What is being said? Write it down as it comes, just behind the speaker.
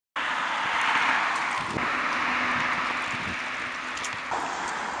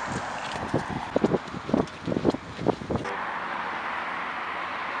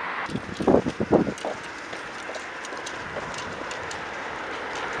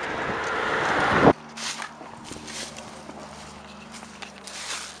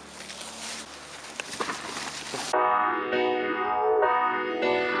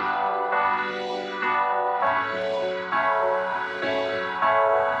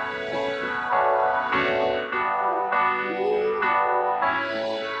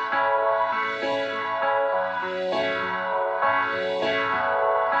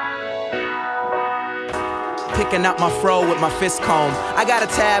Checking out my fro with my fist comb. I got a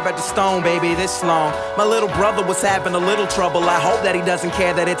tab at the stone, baby, this long. My little brother was having a little trouble. I hope that he doesn't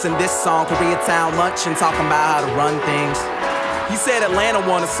care that it's in this song. Koreatown lunch and talking about how to run things. He said Atlanta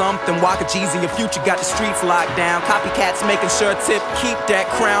wanted something. Waka G's in your future got the streets locked down. Copycats making sure Tip keep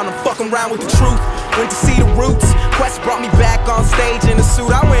that crown. I'm fucking around with the truth. Went to see the roots. Quest brought me back on stage in a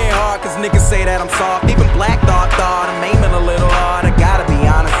suit. I went hard cause niggas say that I'm soft. Even Black thought I'm aiming a little hard. I gotta be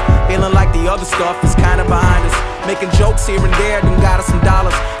honest, feeling like the other stuff is kinda behind us. Making jokes here and there, then got us some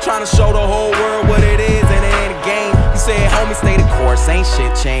dollars. Trying to show the whole world what it is and it ain't a game. He said, homie, stay the course, ain't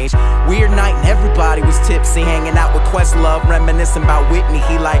shit changed. Weird night and everybody was tipsy, hanging out with Questlove, reminiscing about Whitney.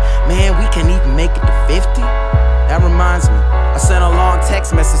 He like, man, we can't even make it to 50? That reminds me, I sent a long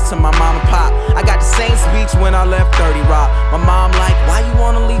text message to my mom and pop. I got the same speech when I left 30 Rock. My mom like, why you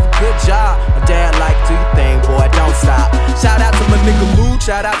wanna leave a good job? My dad like, do your thing, boy, don't stop. Shout out to my nigga Luke,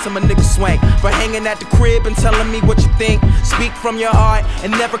 shout out to my nigga Swank, for hanging at the crib and telling me what you think. Speak from your heart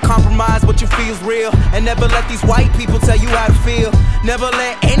and never compromise what you feel's real. And never let these white people tell you how to feel. Never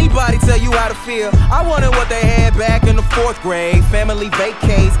let anybody tell you how to feel. I wanted what they had back in the 4th grade. Family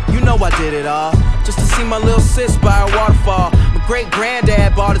vacays, you know I did it all just to see my little sis by a waterfall. My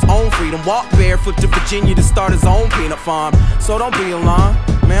great-granddad bought his own freedom, walked barefoot to Virginia to start his own peanut farm. So don't be alarmed,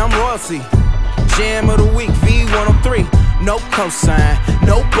 man, I'm royalty. Jam of the week, V103. No cosign,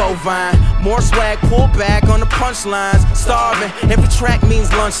 no bovine. More swag, pull back on the punchlines. Starving, every track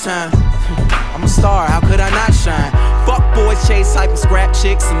means lunchtime. I'm a star, how could I not shine? Fuck boys, chase hype and scrap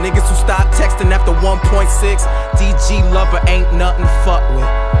chicks, and niggas who stop texting after 1.6. DG lover ain't nothing to fuck with.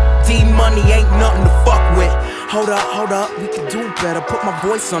 D-money ain't nothing to fuck with. Hold up, we can do better. Put my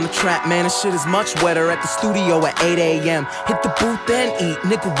voice on the track, man, this shit is much wetter. At the studio at 8 a.m. Hit the booth and eat,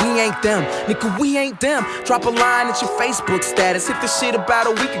 nigga, we ain't them. Nigga, we ain't them. Drop a line at your Facebook status. Hit this shit about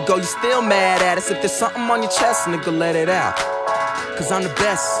a week ago, you still mad at us. If there's something on your chest, nigga, let it out. Cause I'm the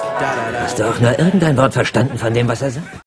best. Da, da, da. Hast du auch nur irgendein Wort verstanden von dem, was er sagt?